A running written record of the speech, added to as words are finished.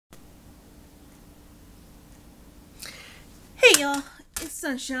y'all, it's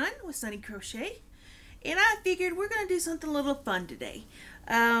Sunshine with Sunny Crochet, and I figured we're going to do something a little fun today.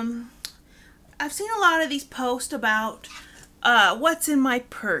 I've seen a lot of these posts about what's in my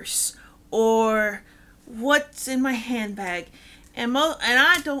purse or what's in my handbag, and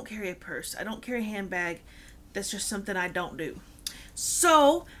I don't carry a purse. I don't carry a handbag. That's just something I don't do.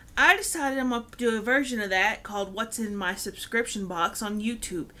 So I decided I'm going to do a version of that called What's in My Subscription Box on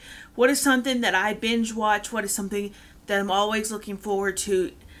YouTube. What is something that I binge watch? What is something that I'm always looking forward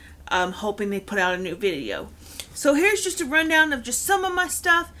to, hoping they put out a new video. So here's just a rundown of just some of my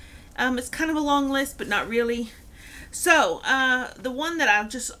stuff. It's kind of a long list, but not really. So the one that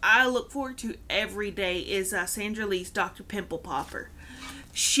I look forward to every day is Sandra Lee's Dr. Pimple Popper.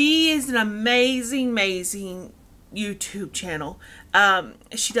 She is an amazing YouTube channel.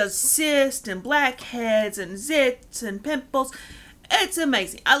 She does cysts and blackheads and zits and pimples. It's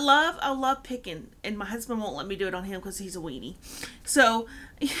amazing. I love picking, and my husband won't let me do it on him because he's a weenie. So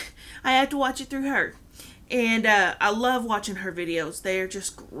I have to watch it through her, and I love watching her videos. They are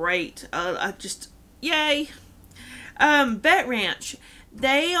just great. Yay. Vet Ranch.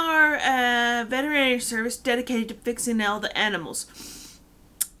 They are a veterinary service dedicated to fixing all the animals.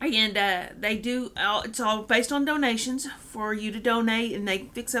 And they do, it's all based on donations for you to donate, and they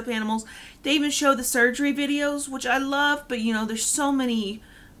fix up animals. They even show the surgery videos, which I love, but you know, there's so many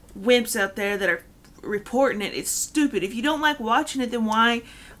wimps out there that are reporting it. It's stupid. If you don't like watching it, then why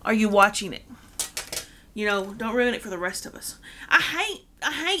are you watching it? You know, don't ruin it for the rest of us. I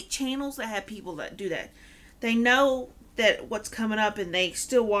hate channels that have people that do that. They know that what's coming up and they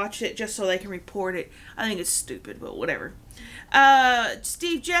still watch it just so they can report it. I think it's stupid, but whatever.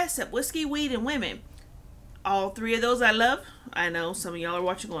 Steve Jessup, Whiskey, Weed, and Women. All three of those I love. I know some of y'all are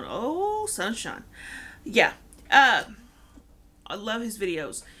watching going, oh, Sunshine. Yeah. I love his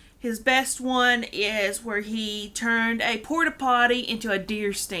videos. His best one is where he turned a porta potty into a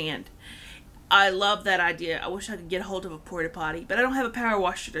deer stand. I love that idea. I wish I could get a hold of a porta potty, but I don't have a power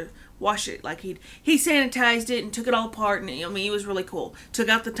washer to wash it. Like he sanitized it and took it all apart, and I mean, it was really cool. Took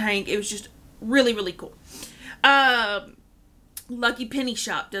out the tank. It was just really cool. Lucky Penny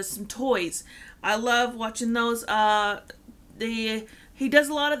Shop does some toys. I love watching those. He does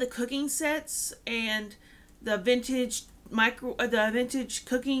a lot of the cooking sets and the vintage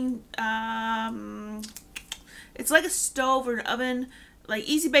cooking. It's like a stove or an oven, like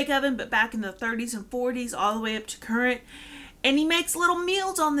Easy Bake Oven, but back in the 30s and 40s, all the way up to current. And he makes little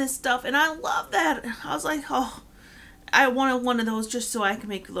meals on this stuff, and I love that. I was like, oh, I wanted one of those just so I can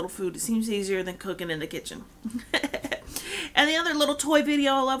make little food. It seems easier than cooking in the kitchen. And the other little toy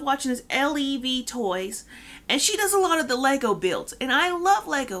video I love watching is LEV Toys. And she does a lot of the Lego builds. And I love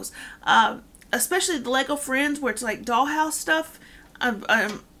Legos. Especially the Lego Friends, where it's like dollhouse stuff.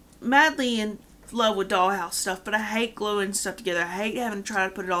 I'm madly in love with dollhouse stuff, but I hate gluing stuff together. I hate having to try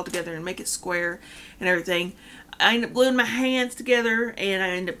to put it all together and make it square and everything. I end up gluing my hands together, and I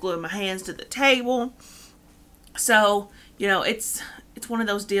end up gluing my hands to the table. So, you know, it's one of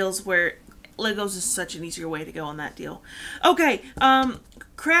those deals where Legos is such an easier way to go on that deal. Okay,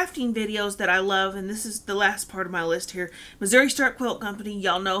 crafting videos that I love, and this is the last part of my list here. Missouri Star Quilt Company.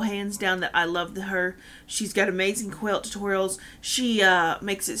 Y'all know hands down that I love her. She's got amazing quilt tutorials. She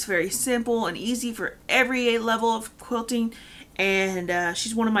makes it very simple and easy for every level of quilting. And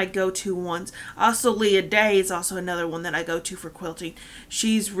she's one of my go-to ones. Also, Leah Day is also another one that I go to for quilting.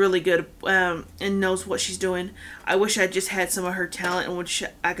 She's really good and knows what she's doing. I wish I just had some of her talent and wish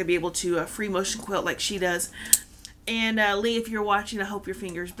I could be able to free motion quilt like she does. And Lee, if you're watching, I hope your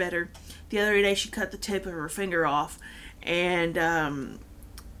finger's better. The other day she cut the tip of her finger off, and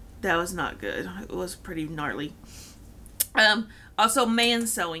that was not good. It was pretty gnarly. Also, Man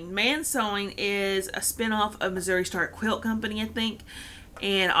Sewing. Man Sewing is a spinoff of Missouri Star Quilt Company, I think.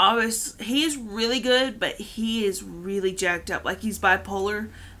 And obviously, he is really good, but he is really jacked up. Like he's bipolar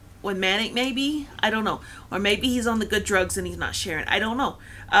with manic, maybe. I don't know. Or maybe he's on the good drugs and he's not sharing. I don't know.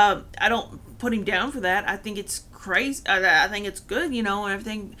 I don't put him down for that. I think it's crazy. I think it's good, you know, and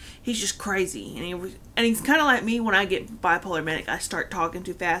everything. He's just crazy. And he's kind of like me when I get bipolar manic. I start talking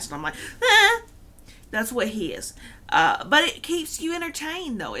too fast and I'm like, ah. That's what he is. But it keeps you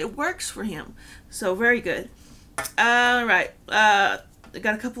entertained, though. It works for him. So, very good. Alright. I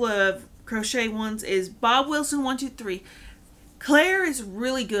got a couple of crochet ones. Is Bob Wilson 123. Claire is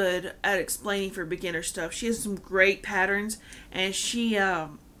really good at explaining for beginner stuff. She has some great patterns. And she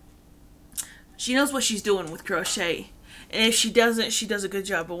knows what she's doing with crochet. And if she doesn't, she does a good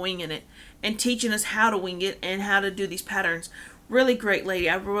job of winging it. And teaching us how to wing it and how to do these patterns. Really great lady.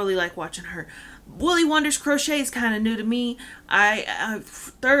 I really like watching her. Willie Wonders Crochet is kind of new to me. I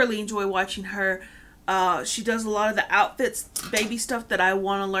thoroughly enjoy watching her. She does a lot of the outfits, baby stuff that I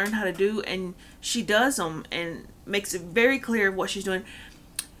want to learn how to do, and she does them and makes it very clear what she's doing.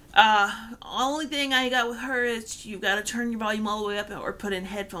 Only thing I got with her is you've got to turn your volume all the way up or put in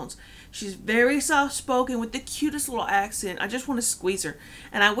headphones. She's very soft spoken with the cutest little accent. I just want to squeeze her,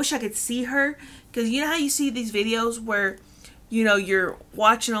 and I wish I could see her, because you know how you see these videos where, you know, you're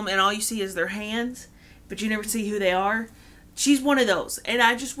watching them and all you see is their hands, but you never see who they are. She's one of those, and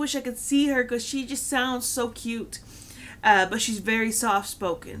I just wish I could see her because she just sounds so cute. But she's very soft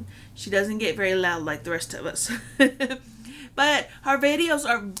spoken. She doesn't get very loud like the rest of us. But her videos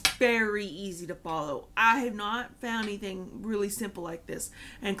are very easy to follow. I have not found anything really simple like this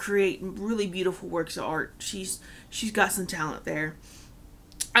and create really beautiful works of art. She's got some talent there.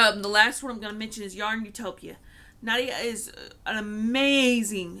 The last one I'm going to mention is Yarn Utopia. Nadia is an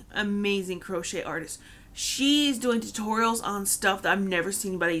amazing, amazing crochet artist. She's doing tutorials on stuff that I've never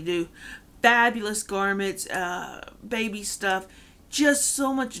seen anybody do. Fabulous garments, baby stuff. Just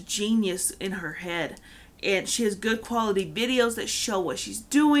so much genius in her head. And she has good quality videos that show what she's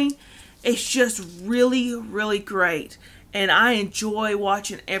doing. It's just really, really great. And I enjoy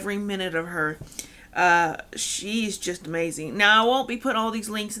watching every minute of her. She's just amazing. Now, I won't be putting all these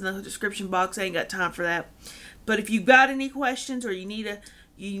links in the description box. I ain't got time for that. But if you've got any questions or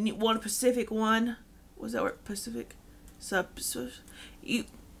you want a Pacific one, was that word? Pacific? You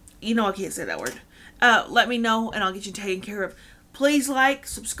know I can't say that word. Let me know and I'll get you taken care of. Please like,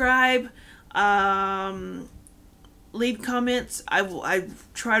 subscribe, leave comments. I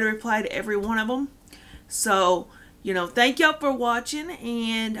try to reply to every one of them. So, you know, thank y'all for watching,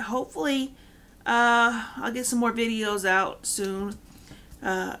 and hopefully I'll get some more videos out soon.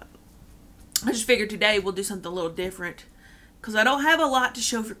 I just figured today we'll do something a little different, because I don't have a lot to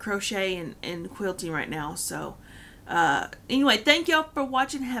show for crochet and quilting right now. So anyway, thank y'all for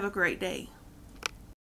watching. Have a great day.